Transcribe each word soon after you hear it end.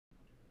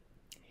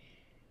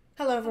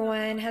Hello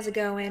everyone, how's it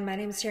going? My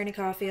name is Tierney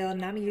Caulfield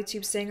and I'm a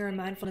YouTube singer and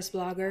mindfulness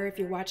blogger. If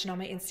you're watching on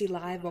my Insta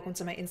Live, welcome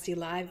to my Insta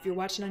Live. If you're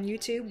watching on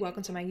YouTube,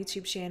 welcome to my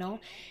YouTube channel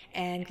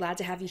and glad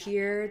to have you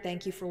here.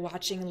 Thank you for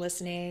watching and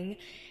listening,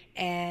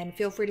 and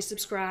feel free to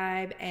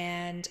subscribe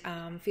and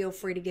feel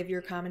free to give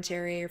your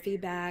commentary or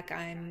feedback.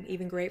 I'm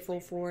even grateful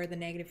for the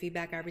negative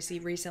feedback I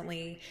received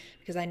recently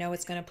because I know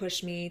it's going to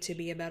push me to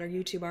be a better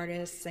YouTube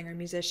artist, singer,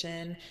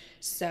 musician.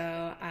 So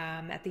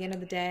at the end of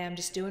the day, I'm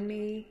just doing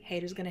me.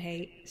 Haters gonna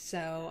hate.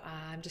 So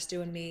I'm just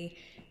doing me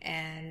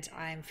and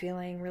I'm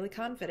feeling really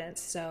confident.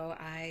 So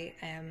I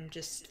am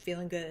just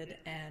feeling good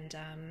and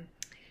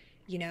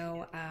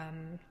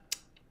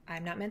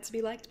I'm not meant to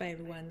be liked by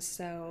everyone.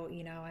 So,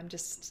 I'm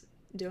just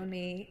doing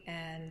me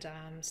and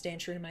staying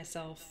true to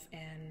myself,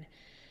 and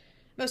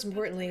most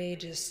importantly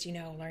just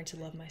learn to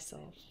love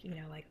myself,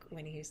 like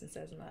Whitney Houston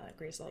says in The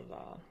Greatest Love of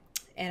All.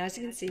 And as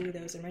you can see,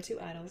 those are my two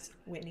idols,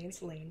 Whitney and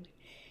Celine.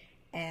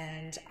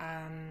 And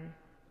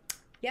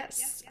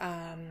yes,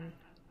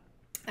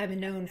 I've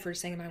been known for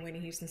singing my Whitney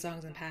Houston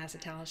songs in past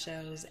at talent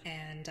shows,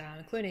 and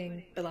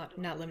including, but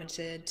not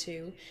limited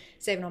to,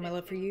 Saving All My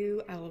Love for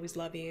You, I Will Always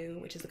Love You,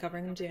 which is the cover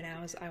I'm going to do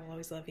now, is I Will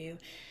Always Love You.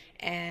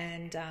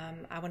 And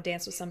I Want to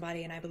Dance with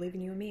Somebody, and I Believe in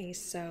You and Me.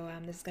 So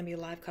this is going to be a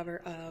live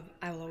cover of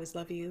I Will Always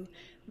Love You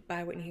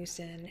by Whitney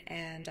Houston,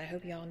 and I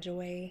hope y'all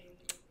enjoy.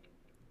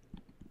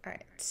 All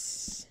right.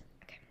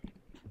 Okay.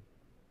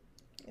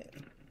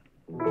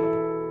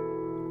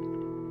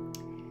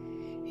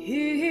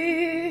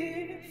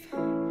 If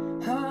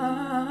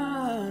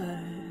I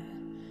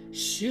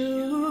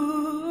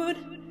should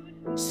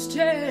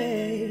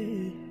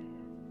stay,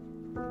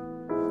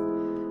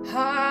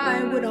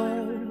 I would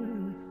only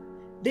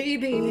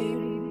be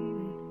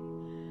in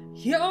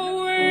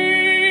your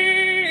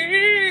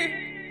way,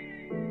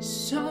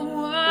 so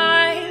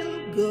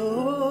I'll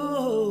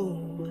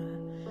go.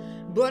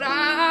 But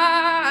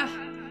I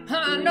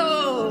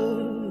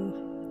know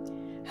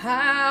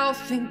I'll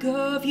think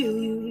of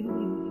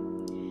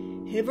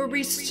you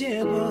every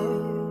step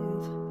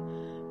of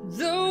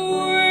the way.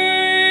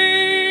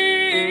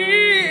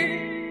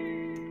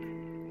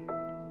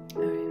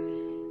 All right.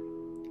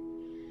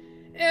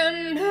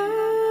 And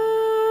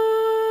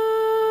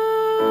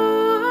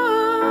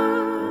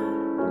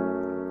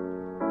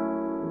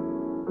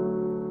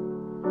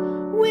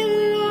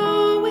will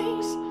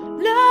always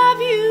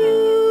love you.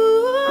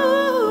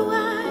 I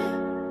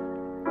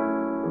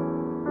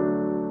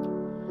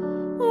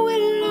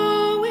will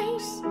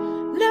always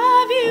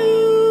love you.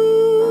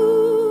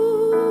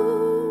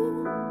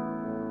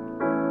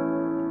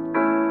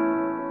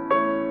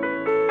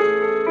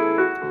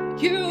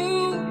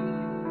 You,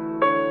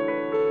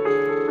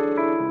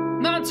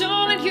 my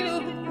darling, you.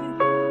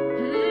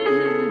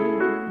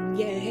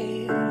 Yeah.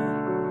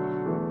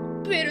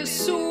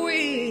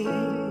 Bittersweet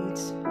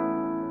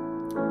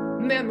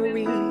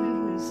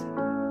memories,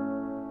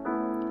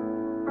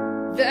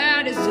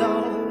 that is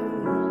all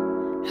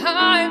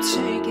I'm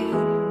taking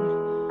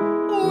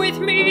with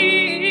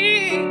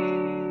me.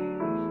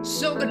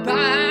 So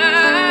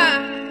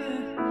goodbye,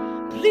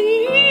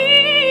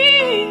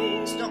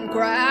 please don't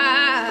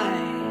cry.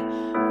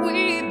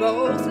 We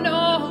both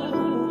know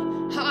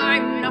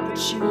I'm not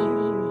what you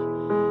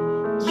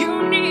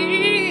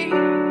need.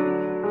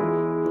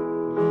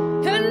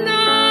 And I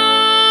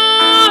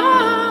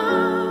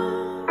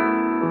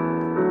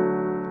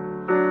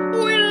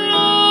will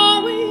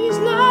always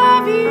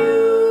love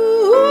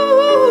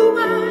you. I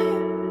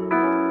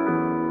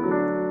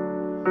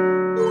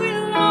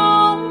will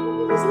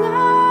always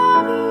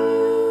love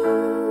you.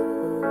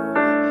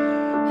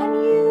 And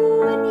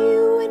you, and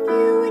you, and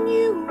you, and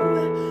you,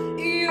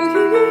 you.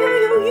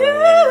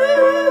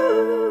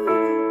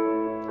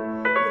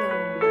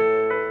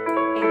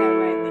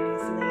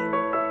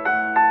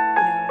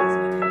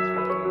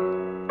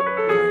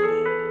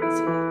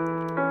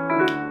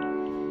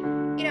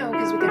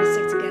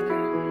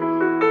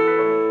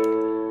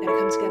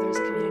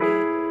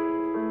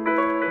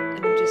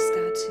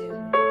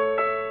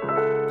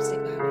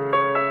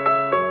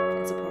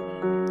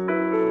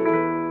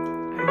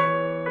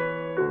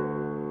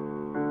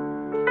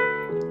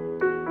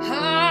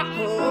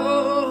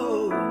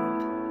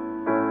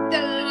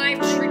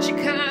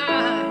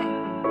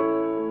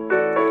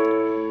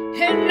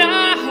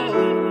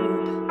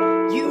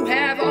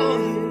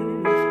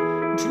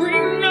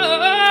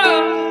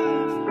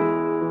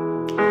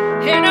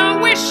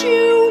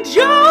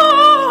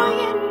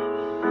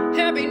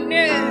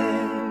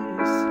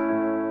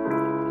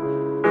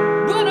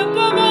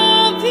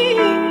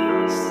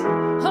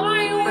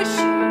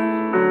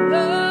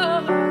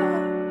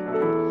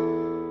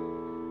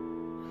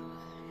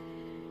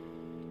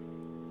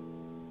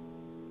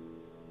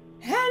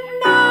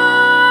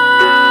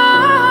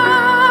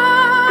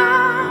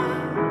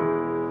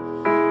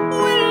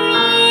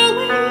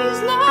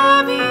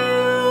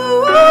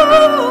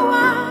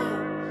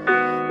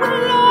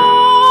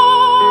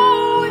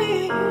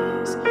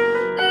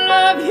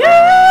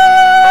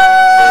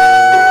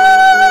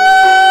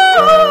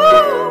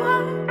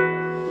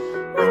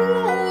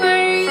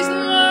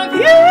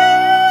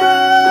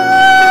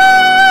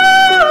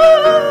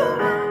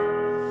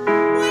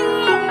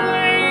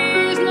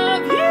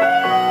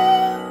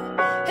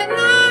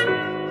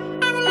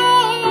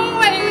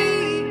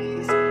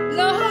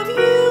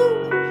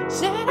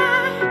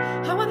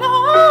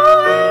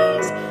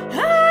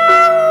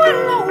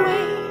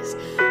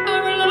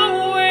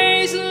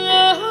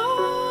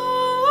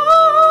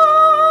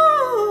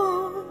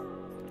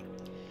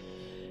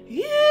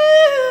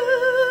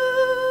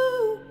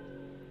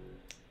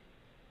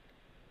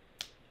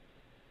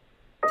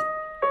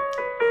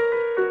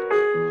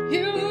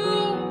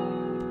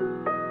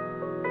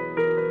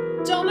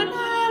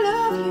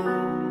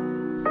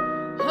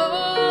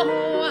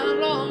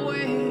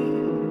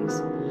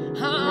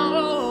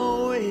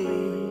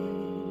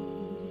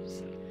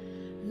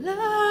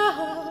 love.